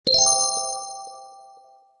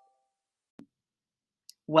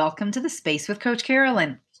Welcome to the Space with Coach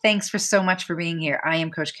Carolyn. Thanks for so much for being here. I am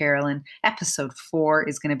Coach Carolyn. Episode 4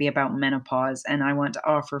 is going to be about menopause, and I want to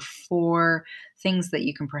offer 4 things that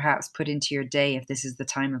you can perhaps put into your day if this is the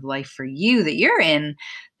time of life for you that you're in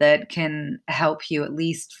that can help you at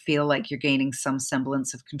least feel like you're gaining some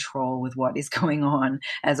semblance of control with what is going on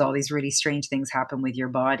as all these really strange things happen with your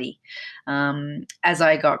body. As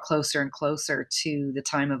I got closer and closer to the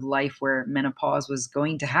time of life where menopause was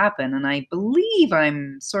going to happen, and I believe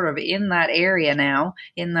I'm sort of in that area now,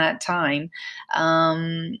 in that time,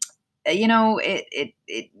 um,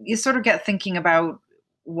 you sort of get thinking about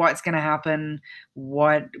what's going to happen,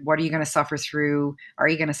 what are you going to suffer through? Are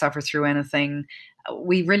you going to suffer through anything?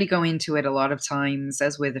 We really go into it a lot of times,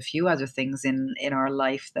 as with a few other things in our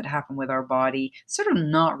life that happen with our body, sort of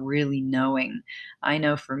not really knowing. I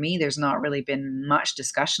know for me, there's not really been much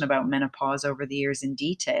discussion about menopause over the years in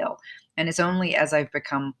detail. And it's only as I've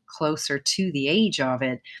become closer to the age of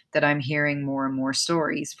it that I'm hearing more and more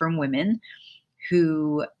stories from women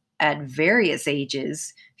who, at various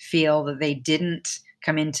ages, feel that they didn't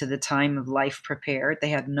come into the time of life prepared. They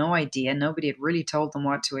had no idea. Nobody had really told them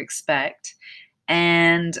what to expect.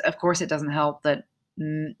 And of course, it doesn't help that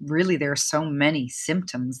really there are so many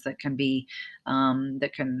symptoms that can be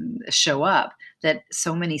that can show up, that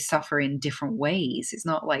so many suffer in different ways. It's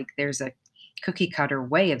not like there's a cookie cutter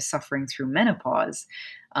way of suffering through menopause.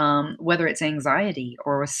 Whether it's anxiety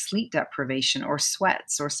or sleep deprivation or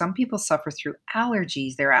sweats, or some people suffer through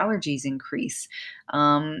allergies, their allergies increase.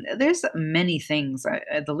 There's many things.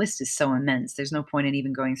 The list is so immense. There's no point in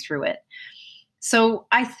even going through it. So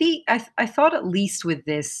I thought at least with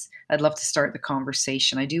this, I'd love to start the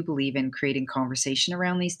conversation. I do believe in creating conversation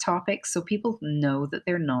around these topics so people know that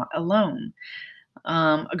they're not alone.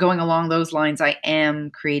 Going along those lines, I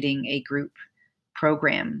am creating a group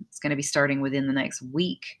program. It's going to be starting within the next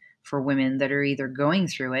week for women that are either going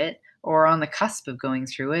through it or on the cusp of going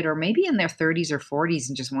through it, or maybe in their 30s or 40s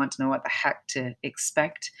and just want to know what the heck to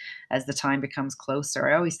expect as the time becomes closer.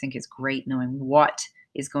 I always think it's great knowing what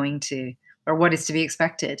is going to, or what is to be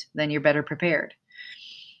expected. Then you're better prepared.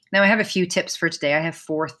 Now, I have a few tips for today. I have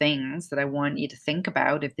 4 things that I want you to think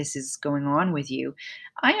about if this is going on with you.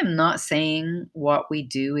 I am not saying what we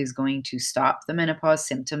do is going to stop the menopause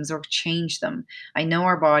symptoms or change them. I know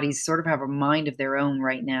our bodies sort of have a mind of their own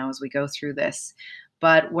right now as we go through this.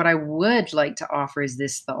 But what I would like to offer is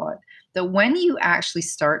this thought, that when you actually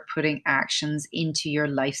start putting actions into your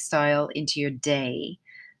lifestyle, into your day,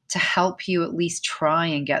 to help you at least try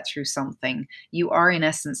and get through something, you are in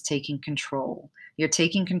essence taking control. You're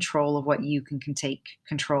taking control of what you can take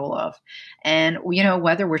control of. And,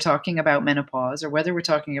 whether we're talking about menopause or whether we're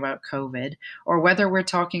talking about COVID or whether we're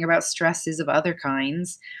talking about stresses of other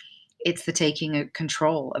kinds, it's the taking a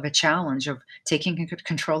control of a challenge, of taking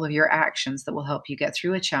control of your actions that will help you get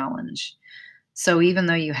through a challenge. So even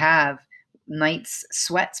though you have nights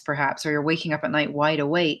sweats perhaps, or you're waking up at night wide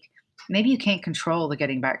awake, maybe you can't control the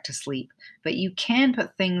getting back to sleep, but you can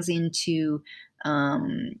put things into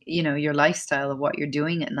your lifestyle of what you're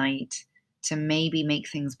doing at night to maybe make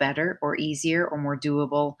things better or easier or more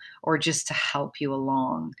doable, or just to help you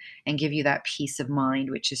along and give you that peace of mind,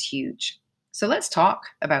 which is huge. So let's talk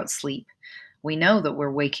about sleep. We know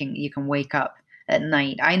that you can wake up at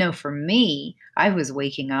night. I know for me, I was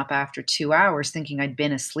waking up after 2 hours thinking I'd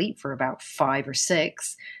been asleep for about 5 or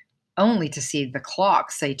 6, only to see the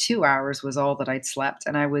clock say 2 hours was all that I'd slept.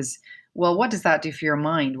 And well, what does that do for your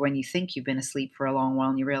mind when you think you've been asleep for a long while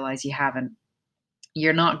and you realize you haven't?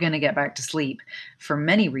 You're not going to get back to sleep for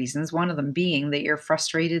many reasons, one of them being that you're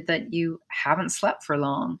frustrated that you haven't slept for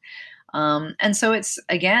long. And so it's,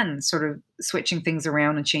 again, sort of switching things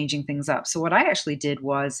around and changing things up. So what I actually did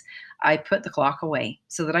was I put the clock away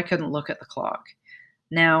so that I couldn't look at the clock.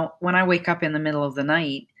 Now, when I wake up in the middle of the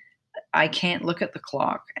night, I can't look at the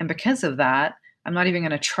clock. And because of that, I'm not even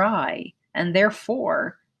going to try. And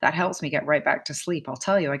therefore, that helps me get right back to sleep. I'll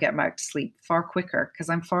tell you, I get back to sleep far quicker because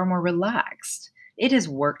I'm far more relaxed. It has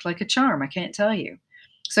worked like a charm, I can't tell you.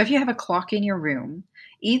 So if you have a clock in your room,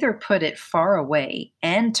 either put it far away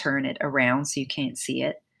and turn it around so you can't see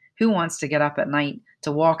it. Who wants to get up at night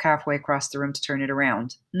to walk halfway across the room to turn it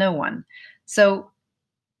around? No one. So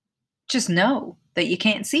just know that you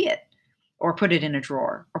can't see it, or put it in a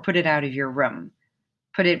drawer, or put it out of your room.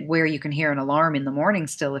 Put it where you can hear an alarm in the morning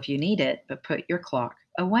still if you need it, but put your clock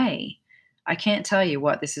away. I can't tell you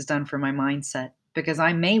what this has done for my mindset, because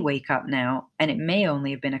I may wake up now and it may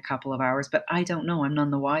only have been a couple of hours, but I don't know. I'm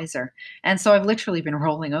none the wiser. And so I've literally been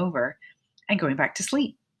rolling over and going back to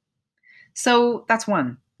sleep. So that's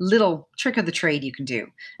one little trick of the trade you can do.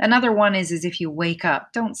 Another one is if you wake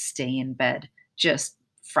up, don't stay in bed. Just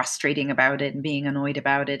frustrating about it and being annoyed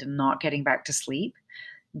about it and not getting back to sleep,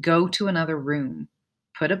 go to another room.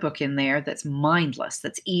 Put a book in there that's mindless,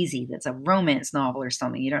 that's easy, that's a romance novel or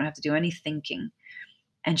something. You don't have to do any thinking,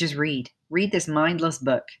 and just read. Read this mindless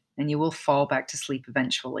book, and you will fall back to sleep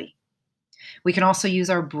eventually. We can also use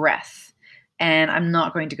our breath. And I'm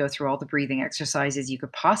not going to go through all the breathing exercises you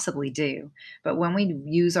could possibly do, but when we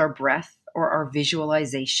use our breath or our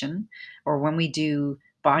visualization, or when we do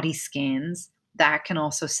body scans, that can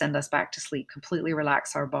also send us back to sleep, completely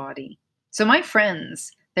relax our body. So, my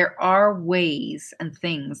friends, there are ways and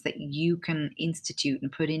things that you can institute and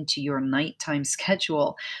put into your nighttime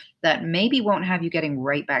schedule that maybe won't have you getting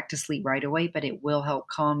right back to sleep right away, but it will help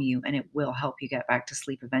calm you and it will help you get back to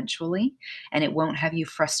sleep eventually. And it won't have you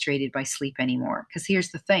frustrated by sleep anymore. Because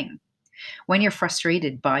here's the thing, when you're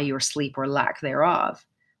frustrated by your sleep or lack thereof,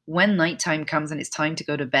 when nighttime comes and it's time to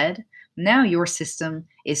go to bed, now your system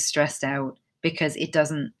is stressed out because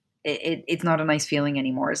it's not a nice feeling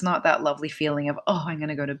anymore. It's not that lovely feeling of, oh, I'm going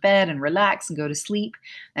to go to bed and relax and go to sleep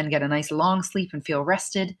and get a nice long sleep and feel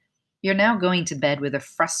rested. You're now going to bed with a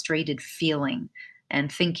frustrated feeling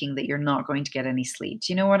and thinking that you're not going to get any sleep.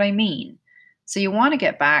 Do you know what I mean? So you want to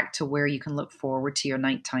get back to where you can look forward to your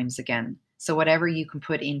night times again. So whatever you can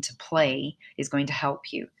put into play is going to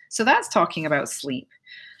help you. So that's talking about sleep.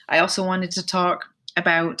 I also wanted to talk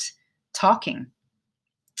about talking.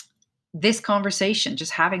 This conversation,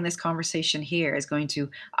 just having this conversation here, is going to,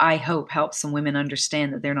 I hope, help some women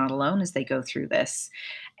understand that they're not alone as they go through this.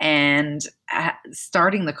 And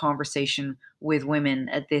starting the conversation with women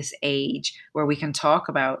at this age where we can talk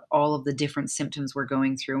about all of the different symptoms we're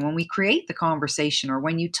going through. When we create the conversation, or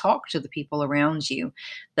when you talk to the people around you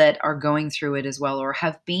that are going through it as well, or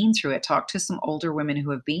have been through it, talk to some older women who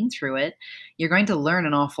have been through it, you're going to learn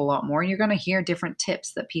an awful lot more. You're going to hear different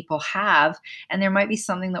tips that people have, and there might be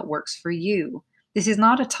something that works for you. This is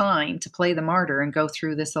not a time to play the martyr and go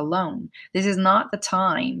through this alone. This is not the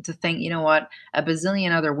time to think, you know what, a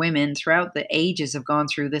bazillion other women throughout the ages have gone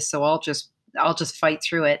through this, so I'll just fight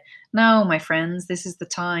through it. No, my friends, this is the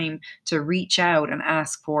time to reach out and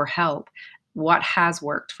ask for help. What has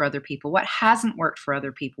worked for other people? What hasn't worked for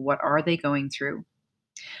other people? What are they going through?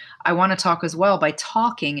 I want to talk as well. By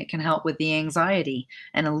talking, it can help with the anxiety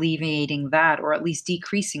and alleviating that, or at least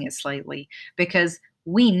decreasing it slightly, because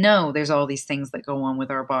we know there's all these things that go on with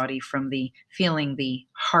our body, from the feeling the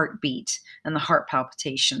heartbeat and the heart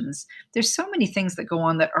palpitations. There's so many things that go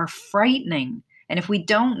on that are frightening. And if we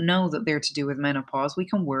don't know that they're to do with menopause, we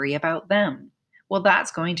can worry about them. Well,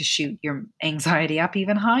 that's going to shoot your anxiety up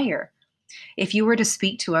even higher. If you were to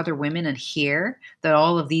speak to other women and hear that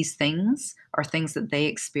all of these things are things that they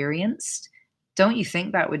experienced, don't you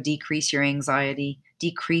think that would decrease your anxiety,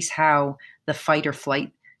 decrease how the fight or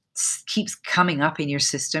flight keeps coming up in your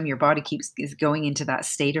system? Your body is going into that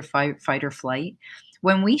state of fight or flight.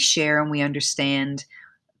 When we share and we understand,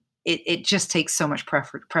 it just takes so much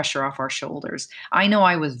pressure off our shoulders. I know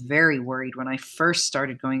I was very worried when I first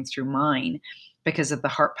started going through mine because of the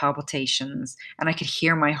heart palpitations, and I could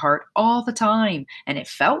hear my heart all the time, and it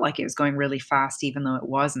felt like it was going really fast even though it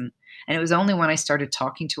wasn't. And it was only when I started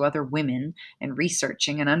talking to other women and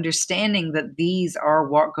researching and understanding that these are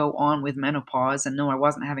what go on with menopause, and no, I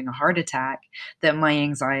wasn't having a heart attack, that my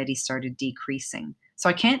anxiety started decreasing. So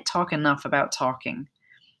I can't talk enough about talking.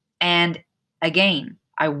 And again,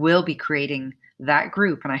 I will be creating that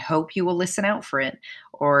group, and I hope you will listen out for it,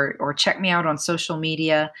 or check me out on social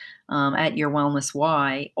media at Your Wellness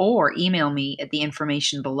Why, or email me at the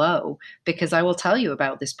information below, because I will tell you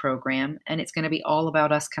about this program, and it's going to be all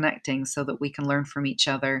about us connecting so that we can learn from each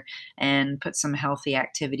other and put some healthy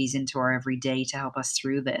activities into our everyday to help us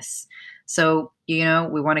through this. So,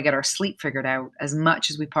 we want to get our sleep figured out as much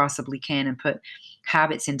as we possibly can and put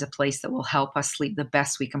habits into place that will help us sleep the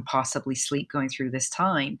best we can possibly sleep going through this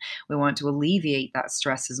time. We want to alleviate that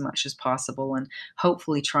stress as much as possible and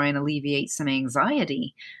hopefully try and alleviate some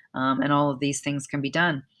anxiety. And all of these things can be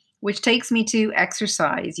done. Which takes me to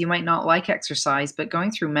exercise. You might not like exercise, but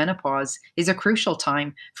going through menopause is a crucial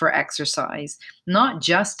time for exercise, not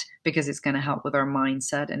just because it's going to help with our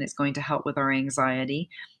mindset and it's going to help with our anxiety,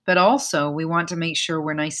 but also we want to make sure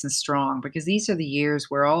we're nice and strong, because these are the years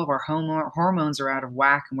where all of our hormones are out of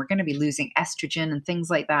whack and we're going to be losing estrogen and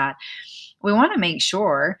things like that. We want to make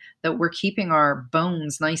sure that we're keeping our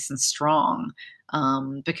bones nice and strong,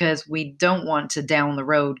 because we don't want to down the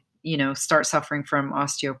road start suffering from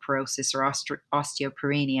osteoporosis or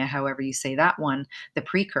osteoporonia, however you say that one, the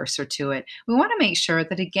precursor to it. We want to make sure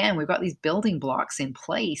that, again, we've got these building blocks in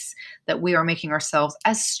place, that we are making ourselves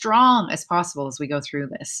as strong as possible as we go through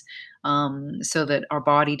this, so that our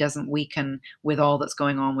body doesn't weaken with all that's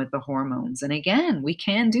going on with the hormones. And again, we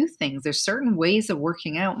can do things. There's certain ways of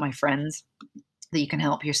working out, my friends, that you can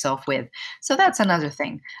help yourself with. So that's another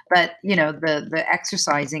thing. But the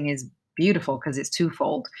exercising is beautiful because it's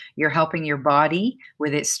twofold. You're helping your body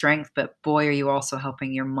with its strength, but boy, are you also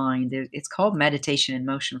helping your mind. It's called meditation in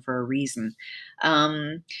motion for a reason.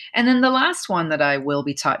 Um, and then the last one that I will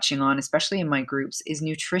be touching on, especially in my groups, is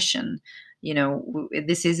nutrition.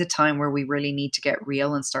 This is a time where we really need to get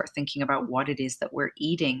real and start thinking about what it is that we're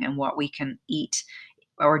eating and what we can eat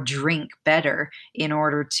or drink better in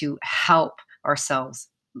order to help ourselves,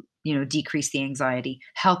 decrease the anxiety,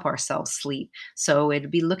 help ourselves sleep. So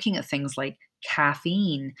it'd be looking at things like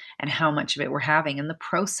caffeine and how much of it we're having and the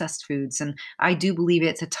processed foods. And I do believe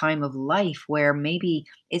it's a time of life where maybe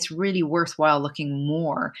it's really worthwhile looking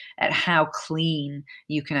more at how clean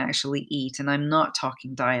you can actually eat. And I'm not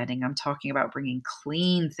talking dieting, I'm talking about bringing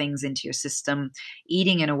clean things into your system,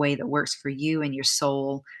 eating in a way that works for you and your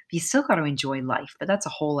soul. You still got to enjoy life, but that's a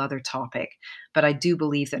whole other topic. But I do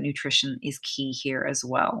believe that nutrition is key here as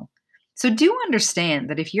well. So do understand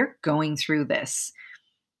that if you're going through this,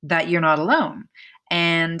 that you're not alone.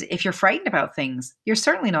 And if you're frightened about things, you're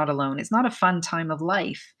certainly not alone. It's not a fun time of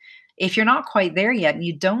life. If you're not quite there yet and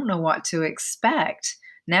you don't know what to expect,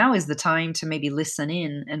 now is the time to maybe listen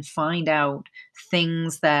in and find out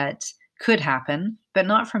things that could happen, but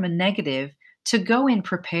not from a negative, to go in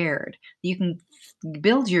prepared. You can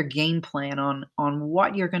build your game plan on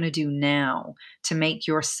what you're going to do now to make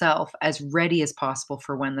yourself as ready as possible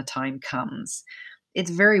for when the time comes.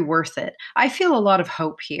 It's very worth it. I feel a lot of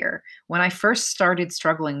hope here. When I first started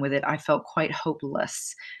struggling with it, I felt quite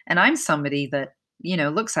hopeless. And I'm somebody that,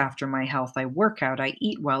 looks after my health. I work out, I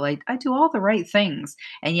eat well, I do all the right things.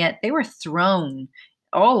 And yet they were thrown,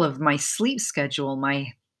 all of my sleep schedule,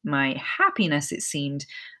 my happiness, it seemed,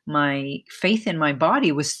 my faith in my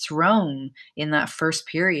body was thrown in that first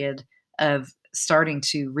period of starting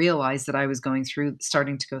to realize that I was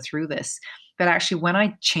starting to go through this. But actually, when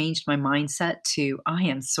I changed my mindset to, I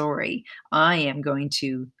am sorry, I am going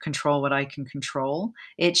to control what I can control,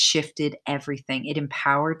 it shifted everything. It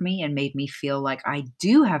empowered me and made me feel like I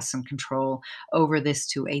do have some control over this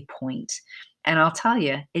to a point. And I'll tell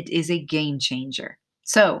you, it is a game changer.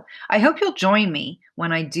 So I hope you'll join me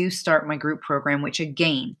when I do start my group program, which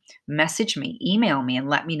again, message me, email me, and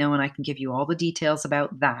let me know, and I can give you all the details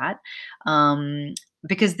about that. Um,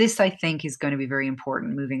 because this, I think, is going to be very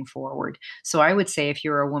important moving forward. So I would say if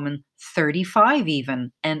you're a woman 35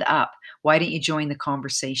 even and up, why don't you join the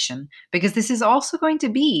conversation? Because this is also going to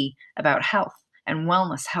be about health and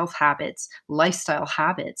wellness, health habits, lifestyle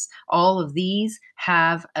habits. All of these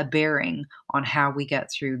have a bearing on how we get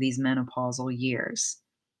through these menopausal years.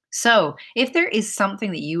 So, if there is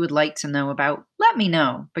something that you would like to know about, let me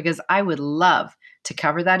know because I would love to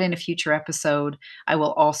cover that in a future episode. I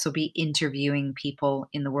will also be interviewing people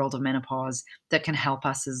in the world of menopause that can help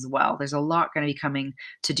us as well. There's a lot going to be coming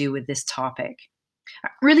to do with this topic.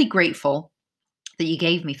 I'm really grateful that you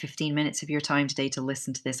gave me 15 minutes of your time today to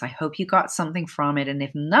listen to this. I hope you got something from it. And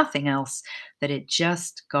if nothing else, that it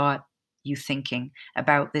just got you thinking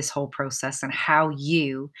about this whole process and how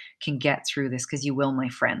you can get through this, because you will, my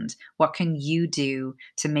friend. What can you do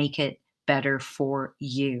to make it better for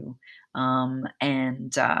you?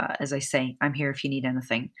 And as I say, I'm here if you need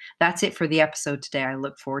anything. That's it for the episode today. I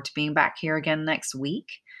look forward to being back here again next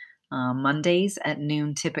week. Mondays at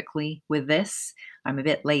noon, typically, with this. I'm a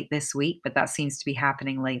bit late this week, but that seems to be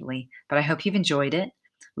happening lately. But I hope you've enjoyed it.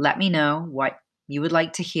 Let me know what you would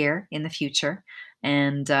like to hear in the future.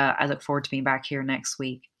 And I look forward to being back here next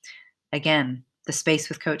week. Again, the Space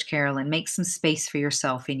with Coach Carolyn. Make some space for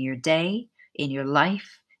yourself in your day, in your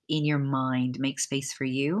life, in your mind. Make space for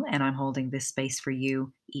you. And I'm holding this space for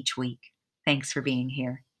you each week. Thanks for being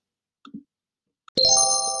here.